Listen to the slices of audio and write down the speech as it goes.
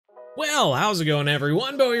Well, how's it going,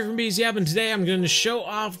 everyone? Bo here from PC, and today I'm going to show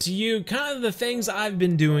off to you kind of the things I've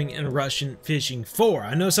been doing in Russian Fishing 4.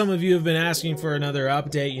 I know some of you have been asking for another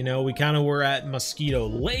update. You know, we kind of were at Mosquito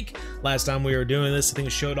Lake last time we were doing this. I think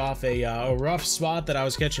it showed off a rough spot that I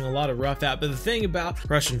was catching a lot of rough at. But the thing about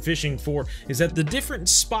Russian Fishing 4 is that the different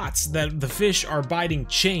spots that the fish are biting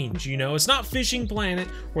change. You know, it's not Fishing Planet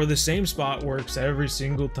where the same spot works every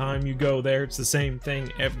single time you go there. It's the same thing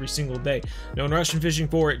every single day. No, in Russian Fishing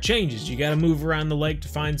 4, it changes. You got to move around the lake to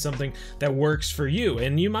find something that works for you,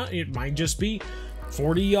 and it might just be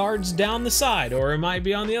 40 yards down the side, or it might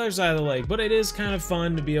be on the other side of the lake. But it is kind of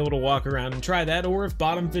fun to be able to walk around and try that. Or if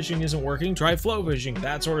bottom fishing isn't working, try flow fishing,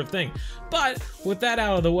 that sort of thing. But with that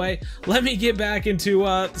out of the way, let me get back into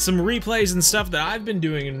some replays and stuff that I've been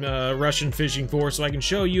doing in Russian Fishing 4, so I can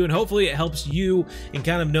show you, and hopefully it helps you in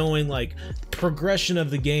kind of knowing like progression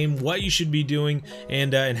of the game, what you should be doing,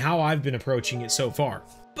 and how I've been approaching it so far.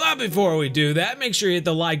 But before we do that, make sure you hit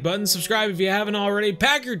the like button, subscribe if you haven't already,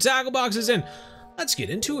 pack your tackle boxes in. Let's get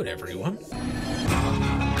into it, everyone.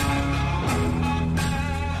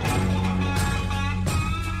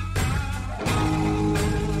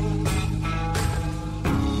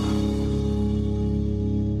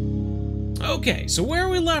 Okay, so where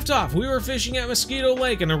we left off, we were fishing at Mosquito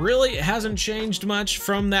Lake, and it really hasn't changed much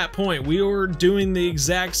from that point. We were doing the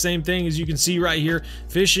exact same thing as you can see right here,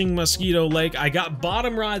 fishing Mosquito Lake. I got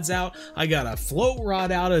bottom rods out, I got a float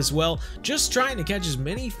rod out as well, just trying to catch as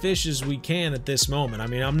many fish as we can at this moment. I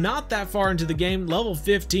mean, I'm not that far into the game. Level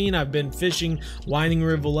 15, I've been fishing Winding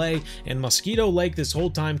River Belaya and Mosquito Lake this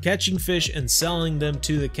whole time, catching fish and selling them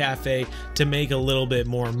to the cafe to make a little bit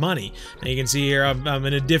more money. Now you can see here, I'm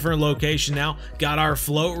in a different location now. Got our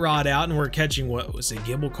float rod out, and we're catching, what was it,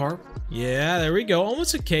 gibble carp? Yeah, there we go,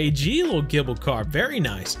 almost a kg little gibble carp, very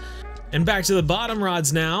nice. And back to the bottom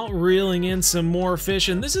rods now, reeling in some more fish,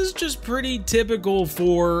 and this is just pretty typical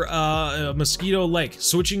for Mosquito Lake.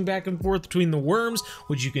 Switching back and forth between the worms,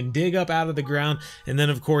 which you can dig up out of the ground, and then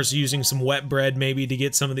of course using some wet bread maybe to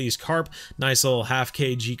get some of these carp. Nice little half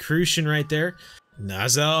kg crucian right there.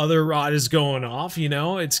 As the other rod is going off, you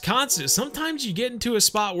know, it's constant. Sometimes you get into a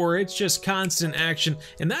spot where it's just constant action,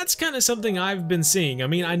 and that's kind of something I've been seeing. I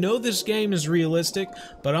mean, I know this game is realistic,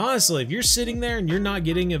 but honestly, if you're sitting there and you're not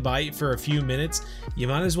getting a bite for a few minutes, you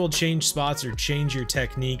might as well change spots or change your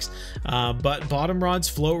techniques. But bottom rods,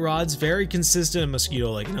 float rods, very consistent in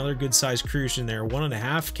Mosquito Lake. Another good sized crucian there, 1.5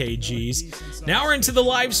 kgs. Now we're into the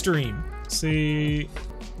live stream. See,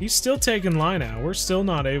 he's still taking line out. We're still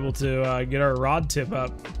not able to get our rod tip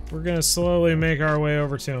up. We're gonna slowly make our way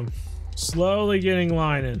over to him. Slowly getting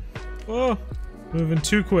line in. Oh, moving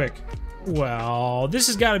too quick. Well, this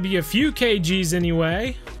has got to be a few kgs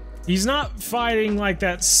anyway. He's not fighting like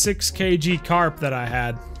that 6 kg carp that I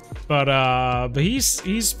had, but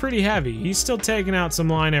he's pretty heavy. He's still taking out some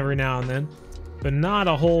line every now and then, but not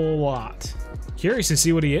a whole lot. Curious to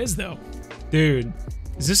see what he is though. Dude,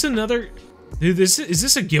 is this another? Dude, is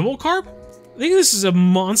this a gibble carp? I think this is a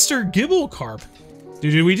monster gibble carp.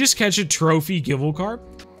 Dude, did we just catch a trophy gibble carp?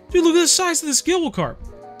 Dude, look at the size of this gibble carp.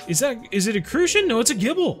 Is it a crucian? No, it's a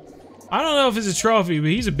gibble. I don't know if it's a trophy, but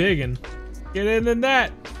he's a big one. Get in the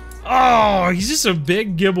net. Oh, he's just a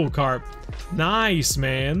big gibble carp. Nice,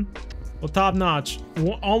 man. Well, top notch.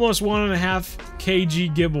 Almost 1.5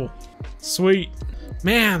 kg gibble. Sweet.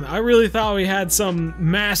 Man, I really thought we had some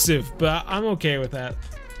massive, but I'm okay with that.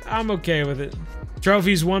 I'm okay with it.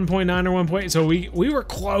 Trophies 1.9 or 1 point, so we were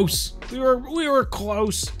close. We were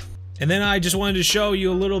close. And then I just wanted to show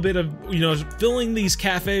you a little bit of, you know, filling these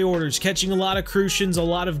cafe orders, catching a lot of crucians, a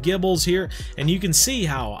lot of gibbles here, and you can see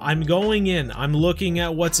how I'm going in, I'm looking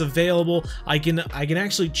at what's available. I can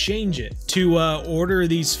actually change it to order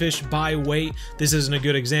these fish by weight. This isn't a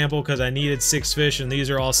good example because I needed 6 fish and these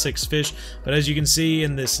are all 6 fish, but as you can see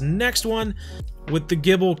in this next one, with the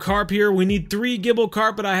gibble carp here, we need 3 gibble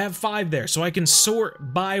carp, but I have 5 there, so I can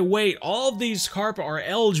sort by weight. All of these carp are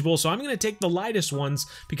eligible, so I'm going to take the lightest ones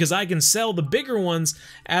because I can sell the bigger ones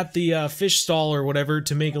at the fish stall or whatever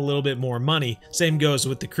to make a little bit more money. Same goes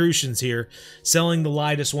with the crucians here, selling the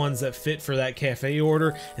lightest ones that fit for that cafe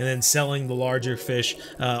order, and then selling the larger fish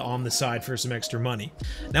on the side for some extra money.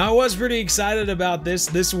 Now, I was pretty excited about this.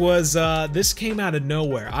 This came out of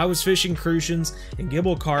nowhere. I was fishing crucians and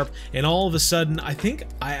gibble carp, and all of a sudden, I think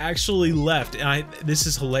I actually left, and this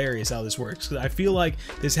is hilarious how this works, because I feel like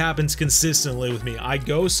this happens consistently with me. I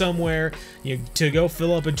go somewhere, you know, to go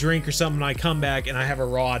fill up a drink or something, and I come back and I have a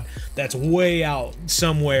rod that's way out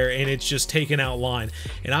somewhere and it's just taking out line.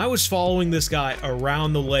 And I was following this guy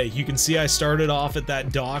around the lake. You can see I started off at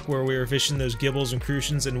that dock where we were fishing those gibbles and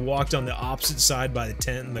crucians and walked on the opposite side by the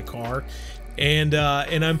tent and the car. and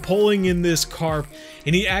I'm pulling in this carp,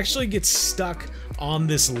 and he actually gets stuck on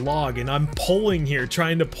this log, and I'm pulling here,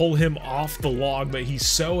 trying to pull him off the log, but he's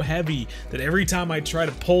so heavy that every time I try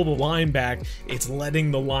to pull the line back, it's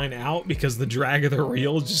letting the line out because the drag of the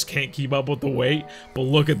reel just can't keep up with the weight. But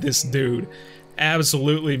look at this dude,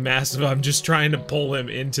 absolutely massive. I'm just trying to pull him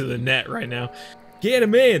into the net right now. Get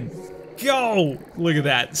him in. Go! Look at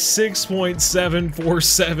that,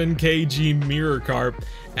 6.747 kg mirror carp.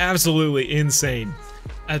 Absolutely insane.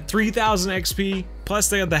 At 3,000 XP, plus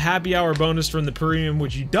they got the happy hour bonus from the premium,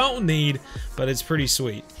 which you don't need, but it's pretty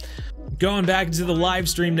sweet. Going back into the live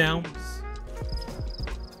stream now.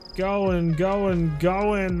 Going.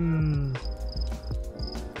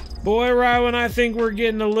 Boy, right when I think we're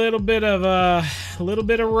getting a little bit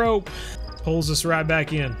of rope, pulls us right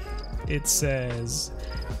back in. It says,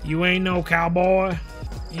 "You ain't no cowboy.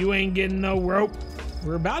 You ain't getting no rope."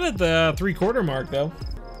 We're about at the 3/4 mark though.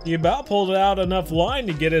 You about pulled out enough line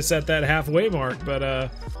to get us at that halfway mark, but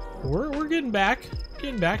we're getting back. Do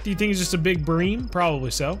you think it's just a big bream? Probably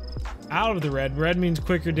so. Out of the red. Red means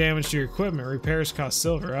quicker damage to your equipment. Repairs cost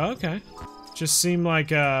silver. Oh, okay. Just seem like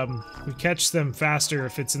we catch them faster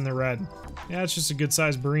if it's in the red. Yeah, it's just a good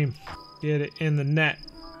sized bream. Get it in the net.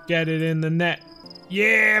 Get it in the net.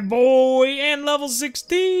 Yeah, boy! And level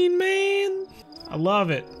 16, man! I love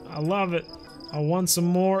it. I want some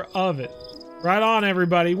more of it. Right on,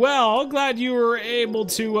 everybody. Well, glad you were able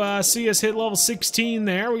to see us hit level 16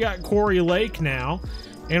 there. We got Quarry Lake now,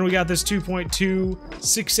 and we got this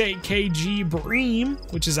 2.268 kg bream,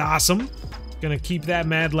 which is awesome. Gonna keep that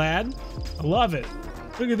mad lad. I love it.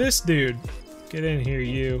 Look at this dude. Get in here,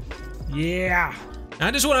 you. Yeah. I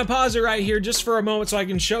just want to pause it right here just for a moment so I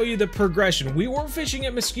can show you the progression. We were fishing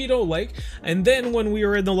at Mosquito Lake, and then when we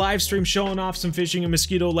were in the live stream showing off some fishing at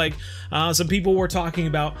Mosquito Lake, some people were talking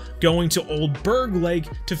about going to Old Burg Lake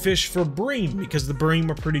to fish for bream because the bream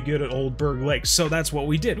were pretty good at Old Burg Lake. So that's what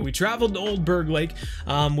we did. We traveled to Old Burg Lake.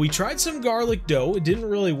 We tried some garlic dough. It didn't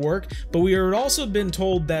really work, but we had also been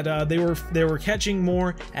told that they were catching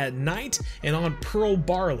more at night and on pearl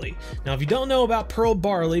barley. Now, if you don't know about pearl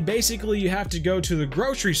barley, basically you have to go to the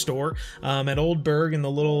grocery store at Old Burg in the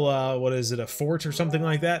little what is it, a fort or something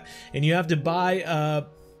like that, and you have to buy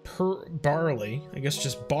barley, I guess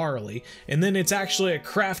just barley, and then it's actually a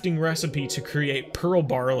crafting recipe to create pearl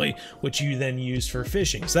barley, which you then use for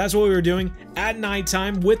fishing. So that's what we were doing at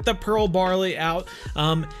nighttime with the pearl barley out.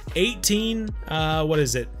 18 what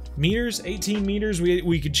is it, meters, 18 meters.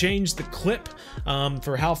 We could change the clip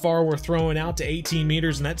for how far we're throwing out to 18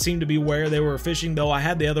 meters, and that seemed to be where they were fishing, though I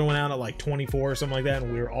had the other one out at like 24 or something like that,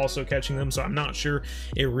 and we were also catching them, so I'm not sure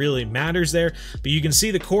it really matters there. But you can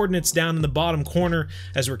see the coordinates down in the bottom corner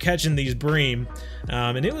as we're catching these bream,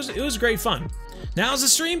 and it was great fun. Now, as the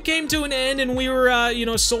stream came to an end and we were, you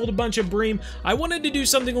know, sold a bunch of bream, I wanted to do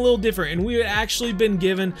something a little different, and we had actually been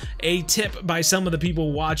given a tip by some of the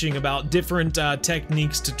people watching about different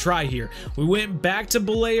techniques to try here. We went back to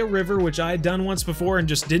Belaya River, which I had done once before and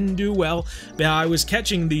just didn't do well, but I was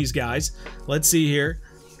catching these guys. Let's see here.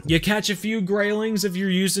 You catch a few graylings if you're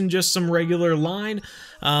using just some regular line.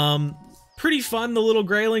 Pretty fun, the little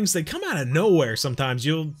graylings. They come out of nowhere sometimes.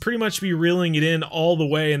 You'll pretty much be reeling it in all the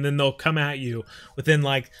way, and then they'll come at you within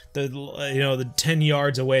like the 10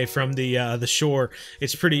 yards away from the shore.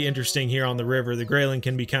 It's pretty interesting here on the river. The grayling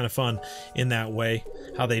can be kind of fun in that way,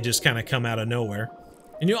 how they just kind of come out of nowhere.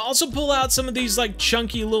 And you also pull out some of these like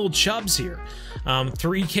chunky little chubs here.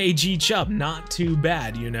 3 kg chub, not too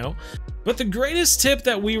bad, you know. But the greatest tip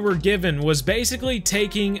that we were given was basically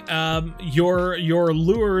taking your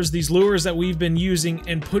lures, these lures that we've been using,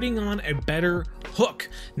 and putting on a better hook.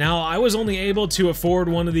 Now, I was only able to afford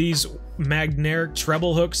one of these magnetic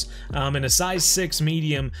treble hooks in a size 6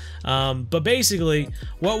 medium, but basically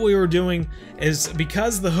what we were doing is,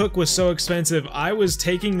 because the hook was so expensive, I was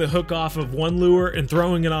taking the hook off of one lure and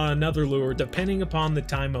throwing it on another lure depending upon the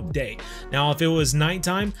time of day. Now, if it was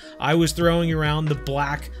nighttime, I was throwing around the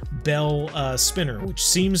black bell spinner, which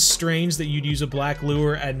seems strange that you'd use a black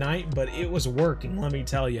lure at night, but it was working, let me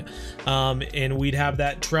tell you. And we'd have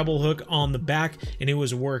that treble hook on the back, and it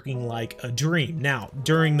was working like a dream. Now,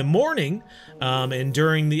 during the morning and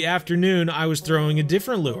during the afternoon, I was throwing a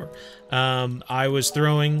different lure. I was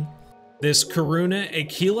throwing this Karuna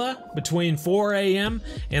Aquila between 4 a.m.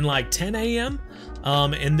 and like 10 a.m.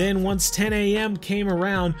 And then once 10 a.m. came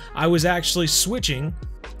around, I was actually switching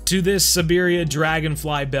to this Siberia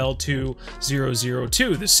Dragonfly Bell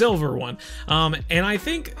 2002, the silver one. And I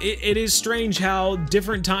think it is strange how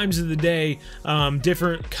different times of the day,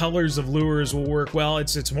 different colors of lures will work well.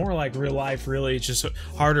 It's more like real life, really. It's just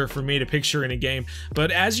harder for me to picture in a game.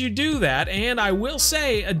 But as you do that, and I will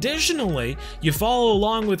say, additionally, you follow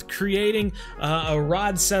along with creating a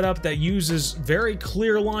rod setup that uses very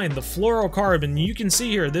clear line, the fluorocarbon. You can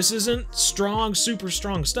see here, this isn't strong, super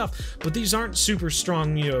strong stuff, but these aren't super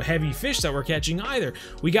strong, you know, heavy fish that we're catching either.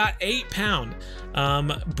 We got 8-pound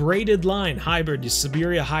braided line hybrid,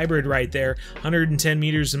 Siberia hybrid right there, 110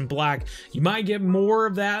 meters in black. You might get more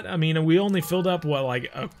of that. I mean, we only filled up, what, like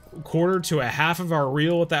a quarter to a half of our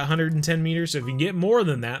reel with that 110 meters. So if you can get more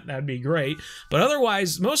than that, that'd be great. But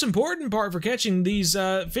otherwise, most important part for catching these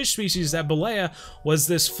fish species at Belaya was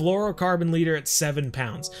this fluorocarbon leader at 7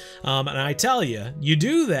 pounds. And I tell you, you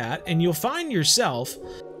do that and you'll find yourself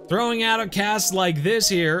throwing out a cast like this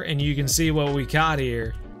here, and you can see what we caught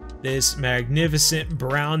here. This magnificent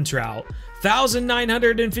brown trout,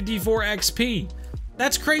 1,954 XP.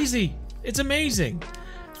 That's crazy. It's amazing.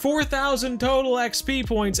 4,000 total XP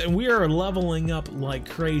points, and we are leveling up like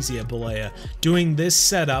crazy at Belaya, doing this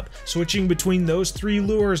setup, switching between those 3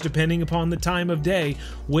 lures depending upon the time of day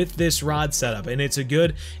with this rod setup. And it's a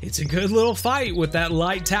good little fight with that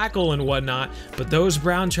light tackle and whatnot. But those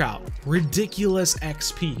brown trout, ridiculous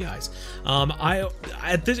XP, guys.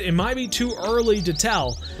 It might be too early to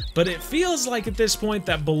tell, but it feels like at this point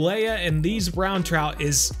that Belaya and these brown trout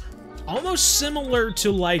is almost similar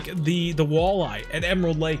to like the walleye at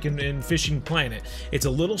Emerald Lake and Fishing Planet. It's a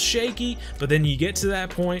little shaky, but then you get to that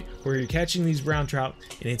point where you're catching these brown trout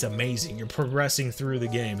and it's amazing. You're progressing through the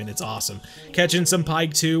game and it's awesome. Catching some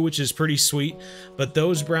pike too, which is pretty sweet, but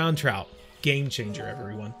those brown trout, game changer,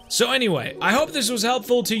 everyone. So anyway, I hope this was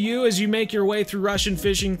helpful to you as you make your way through Russian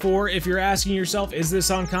Fishing 4. If you're asking yourself, is this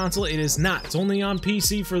on console? It is not. It's only on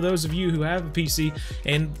PC for those of you who have a PC.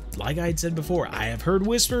 And like I had said before, I have heard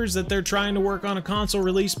whispers that they're trying to work on a console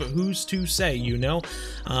release, but who's to say, you know?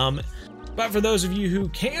 But for those of you who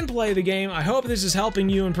can play the game, I hope this is helping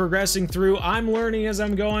you in progressing through. I'm learning as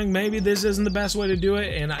I'm going. Maybe this isn't the best way to do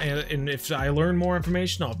it, and if I learn more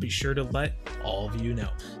information, I'll be sure to let all of you know.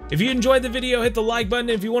 If you enjoyed the video, hit the like button.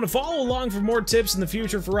 If you want to follow along for more tips in the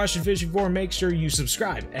future for Russian Fishing 4, make sure you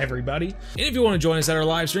subscribe, everybody. And if you want to join us at our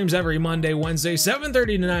live streams every Monday, Wednesday, 7:30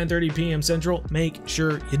 to 9:30 p.m. Central, make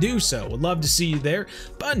sure you do so. Would love to see you there.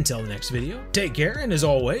 But until the next video, take care, and as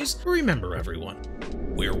always, remember everyone,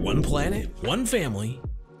 we're one planet, one family,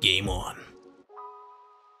 game on.